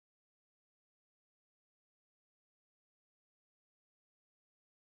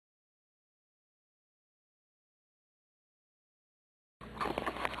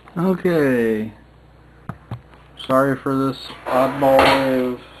Okay, sorry for this oddball way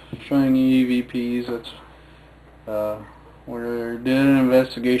of showing EVPs. We did an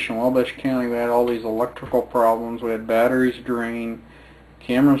investigation in Wabash County. We had all these electrical problems. We had batteries drain,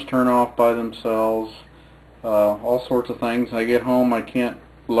 cameras turn off by themselves, all sorts of things. I get home, I can't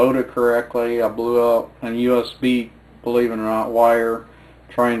load it correctly. I blew out a USB, believe it or not, wire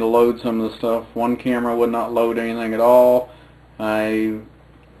trying to load some of the stuff. One camera would not load anything at all. I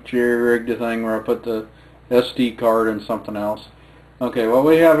jerry-rigged the thing where I put the SD card in something else. Okay, what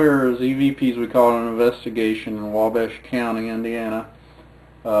we have here is EVPs. We call it an investigation in Wabash County, Indiana.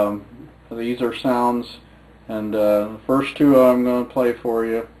 These are sounds, and the first two I'm going to play for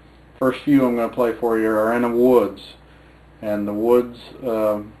you, first few I'm going to play for you are in the woods. And the woods,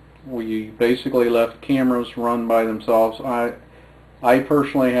 we basically left cameras run by themselves. I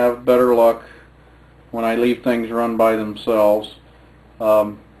personally have better luck when I leave things run by themselves.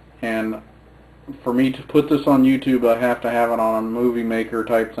 And for me to put this on YouTube, I have to have it on a movie maker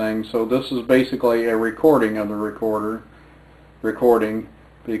type thing. So this is basically a recording of the recording,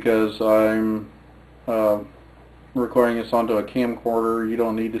 because I'm recording this onto a camcorder. You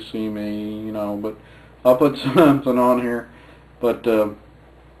don't need to see me, you know, but I'll put something on here. But you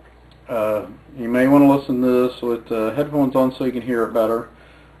may want to listen to this with headphones on so you can hear it better.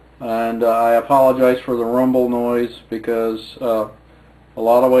 And I apologize for the rumble noise, because a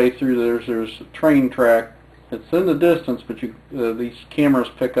lot of way through there's a train track. It's in the distance, but these cameras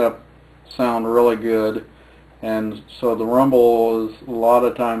pick up sound really good, and so the rumble is, a lot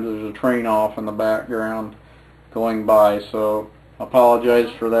of times there's a train off in the background going by, so I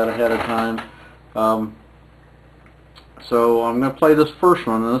apologize for that ahead of time. So I'm going to play this first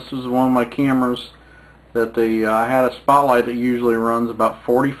one. This is one of my cameras that I had a spotlight that usually runs about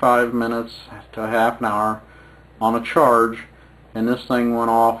 45 minutes to half an hour on a charge. And this thing went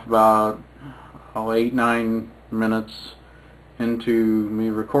off about 8-9 minutes into me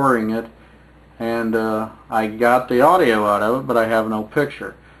recording it, and I got the audio out of it, but I have no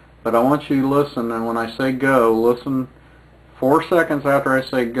picture. But I want you to listen, and when I say go, listen 4 seconds after I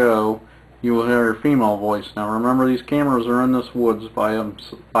say go. You will hear a female voice. Now remember, these cameras are in this woods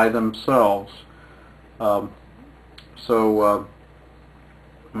by themselves.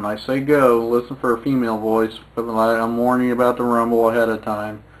 When I say go, listen for a female voice, but I'm warning you about the rumble ahead of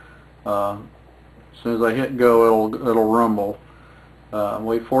time. As soon as I hit go, it'll rumble.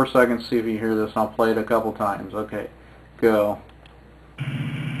 Wait 4 seconds, see if you hear this. I'll play it a couple times. Okay, go.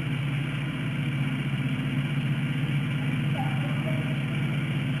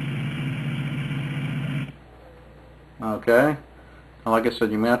 Okay. Like I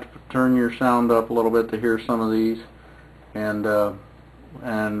said, you may have to turn your sound up a little bit to hear some of these, and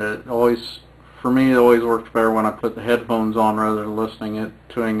it always, for me, it always works better when I put the headphones on rather than listening to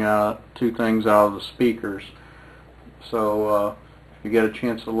two things out of the speakers. So if you get a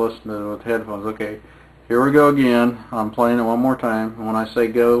chance to listen to it with headphones. Okay, here we go again. I'm playing it one more time. And when I say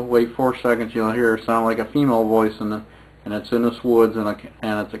go, wait 4 seconds. You'll hear it sound like a female voice, and it's in this woods, and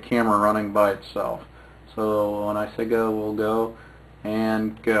it's a camera running by itself. So when I say go, we'll go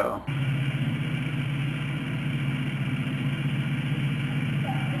and go.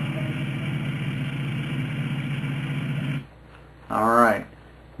 Alright,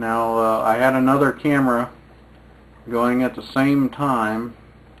 now I had another camera going at the same time,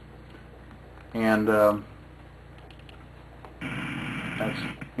 and that's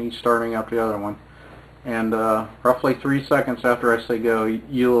me starting up the other one. And roughly 3 seconds after I say go,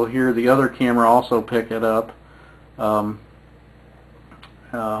 you'll hear the other camera also pick it up.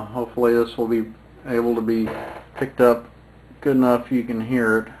 Hopefully this will be able to be picked up good enough you can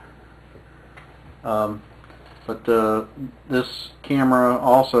hear it. But this camera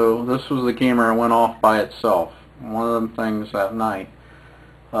also, this was the camera that went off by itself. One of them things that night.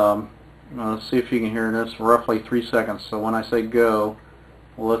 Let's see if you can hear this. Roughly 3 seconds. So when I say go,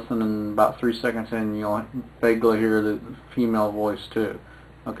 listen, and about 3 seconds in, you'll vaguely hear the female voice too.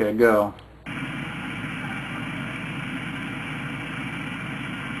 Okay, go.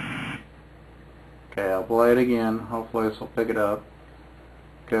 Okay, I'll play it again. Hopefully this will pick it up.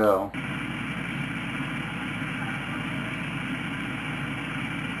 Go.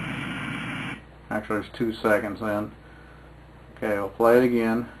 Actually, it's 2 seconds in. Okay, I'll play it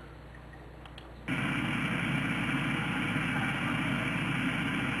again.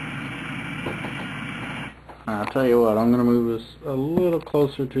 I'll tell you what, I'm going to move this a little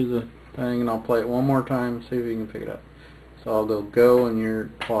closer to the thing, and I'll play it one more time, see if you can pick it up. So I'll go and hear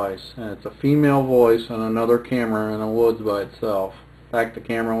it twice. And it's a female voice and another camera in the woods by itself. In fact, the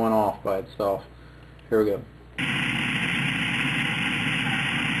camera went off by itself. Here we go.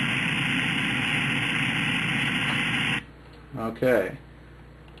 Okay.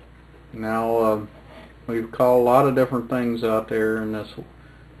 Now we've caught a lot of different things out there in this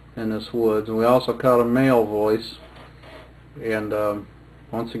woods, and we also caught a male voice. And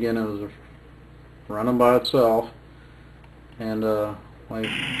once again, it was running by itself. And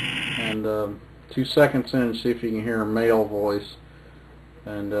 2 seconds in, see if you can hear a male voice.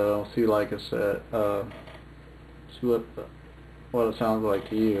 And see, like I said, see what it sounds like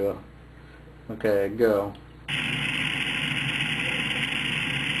to you. Okay, go.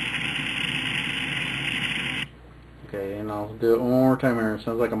 Okay, and I'll do it one more time here. It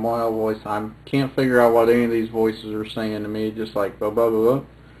sounds like a male voice. I can't figure out what any of these voices are saying to me, just like blah blah blah blah.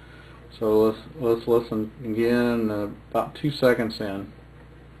 So let's listen again. About 2 seconds in.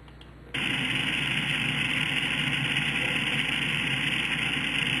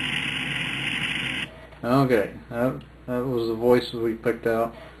 Okay, that was the voices we picked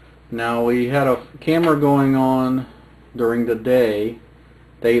out. Now, we had a camera going on during the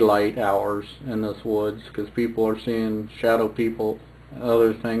daylight hours in this woods, because people are seeing shadow people,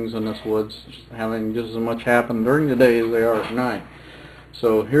 other things in this woods, having just as much happen during the day as they are at night.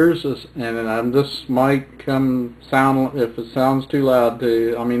 So here's this, and this might sound, if it sounds too loud to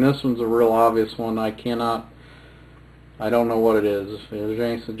you, I mean, this one's a real obvious one. I don't know what it is. If there's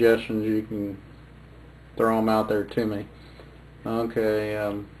any suggestions, you can throw them out there to me. Okay,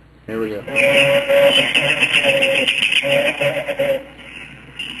 here we go.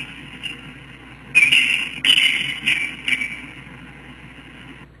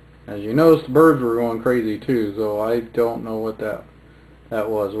 As you notice, the birds were going crazy too, so I don't know what that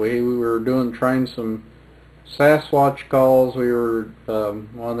was. We were trying some Sasquatch calls. We were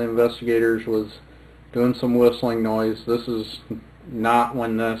one of the investigators was doing some whistling noise. This is not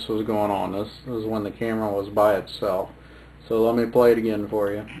when this was going on. This is when the camera was by itself. So let me play it again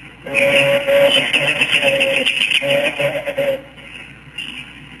for you.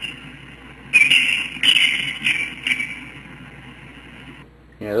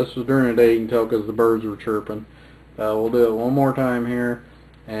 Yeah, this was during the day, you can tell, because the birds were chirping. We'll do it one more time here,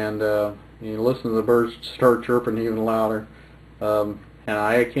 and you listen to the birds start chirping even louder. And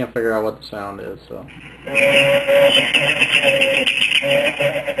I can't figure out what the sound is. So.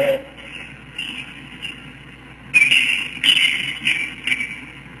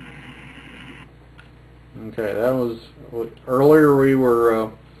 Okay, that was earlier. We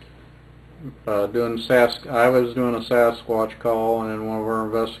were I was doing a Sasquatch call, and then one of our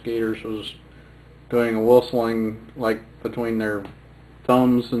investigators was doing a whistling, like between their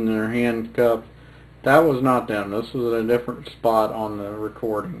thumbs and their hand cup. That was not them. This was at a different spot on the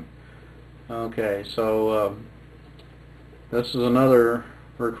recording. Okay, so this is another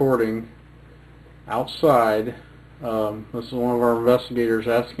recording outside. This is one of our investigators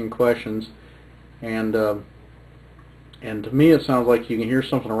asking questions, and to me it sounds like you can hear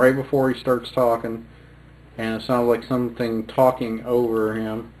something right before he starts talking, and it sounds like something talking over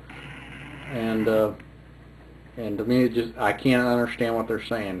him, and to me I can't understand what they're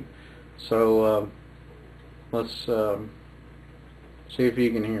saying. So let's see if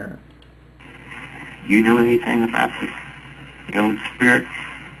you can hear it. You know anything about the old spirit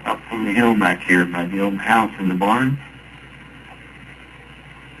up on the hill back here by the old house in the barn?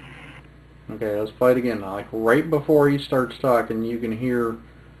 Okay, let's play it again. Like right before he starts talking, you can hear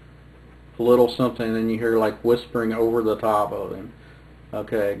a little something, and then you hear like whispering over the top of him.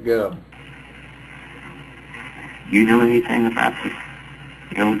 Okay, go. You know anything about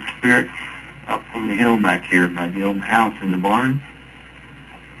the old spirit up on the hill back here by the old house in the barn?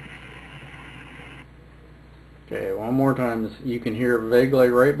 Okay, one more time. You can hear it vaguely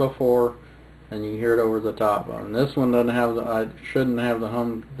right before, and you hear it over the top of him. This one doesn't have shouldn't have the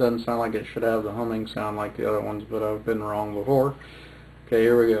hum. Doesn't sound like it should have the humming sound like the other ones, but I've been wrong before. Okay,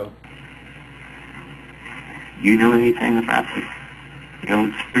 here we go. You know anything about the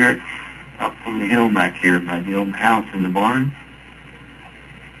old spirit up on the hill back here by the old house in the barn?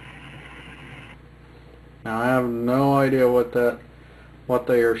 Now I have no idea what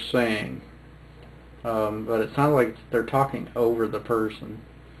they are saying, but it sounds like they're talking over the person.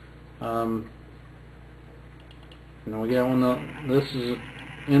 And we get one. This is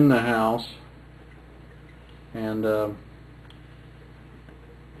in the house, and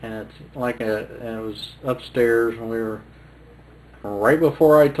it's like it was upstairs, and we were right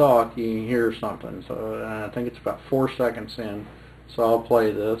before I talk. You hear something, so I think it's about 4 seconds in. So I'll play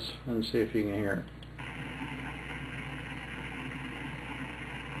this and see if you can hear it.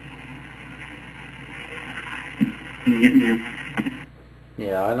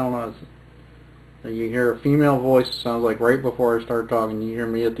 Yeah, I don't know. You hear a female voice. It sounds like right before I start talking. You hear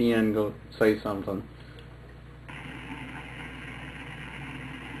me at the end go say something.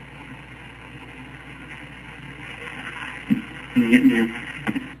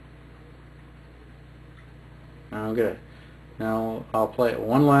 Okay. Now I'll play it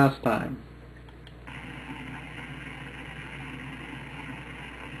one last time.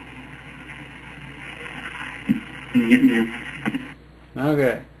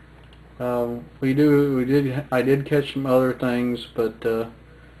 Okay. I did catch some other things, but to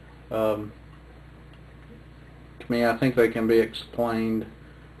me, I think they can be explained.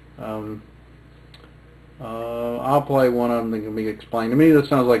 I'll play one of them that can be explained. To me, this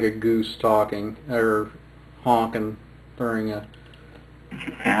sounds like a goose talking or honking during a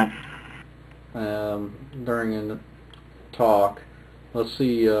talk. Let's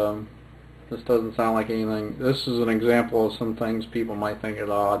see. This doesn't sound like anything. This is an example of some things people might think is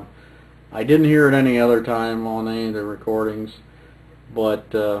odd. I didn't hear it any other time on any of the recordings,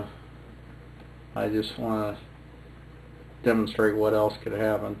 but I just want to demonstrate what else could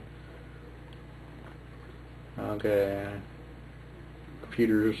happen. Okay,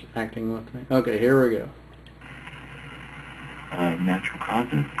 computer's acting with me. Okay, here we go. Natural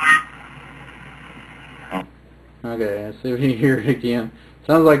causes. Okay, let's see if you can hear it again.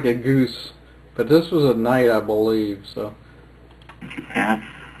 Sounds like a goose, but this was at night, I believe. So.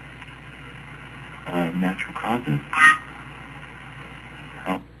 Natural causes.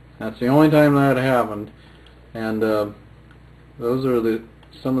 That's the only time that happened, and those are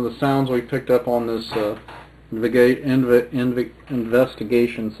some of the sounds we picked up on this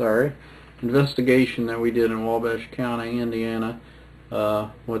investigation that we did in Wabash County, Indiana,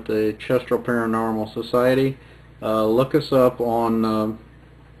 with the Chester Paranormal Society. Look us up on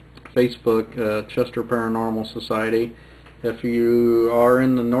Facebook, Chester Paranormal Society. If you are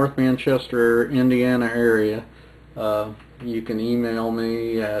in the North Manchester, Indiana area, you can email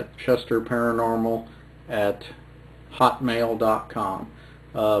me at chesterparanormal@hotmail.com.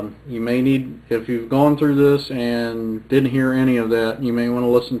 You may need, if you've gone through this and didn't hear any of that, you may want to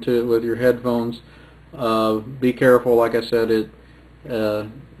listen to it with your headphones. Be careful, like I said,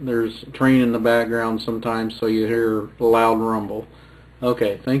 there's train in the background sometimes, so you hear a loud rumble.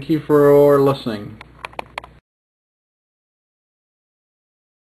 Okay, thank you for listening.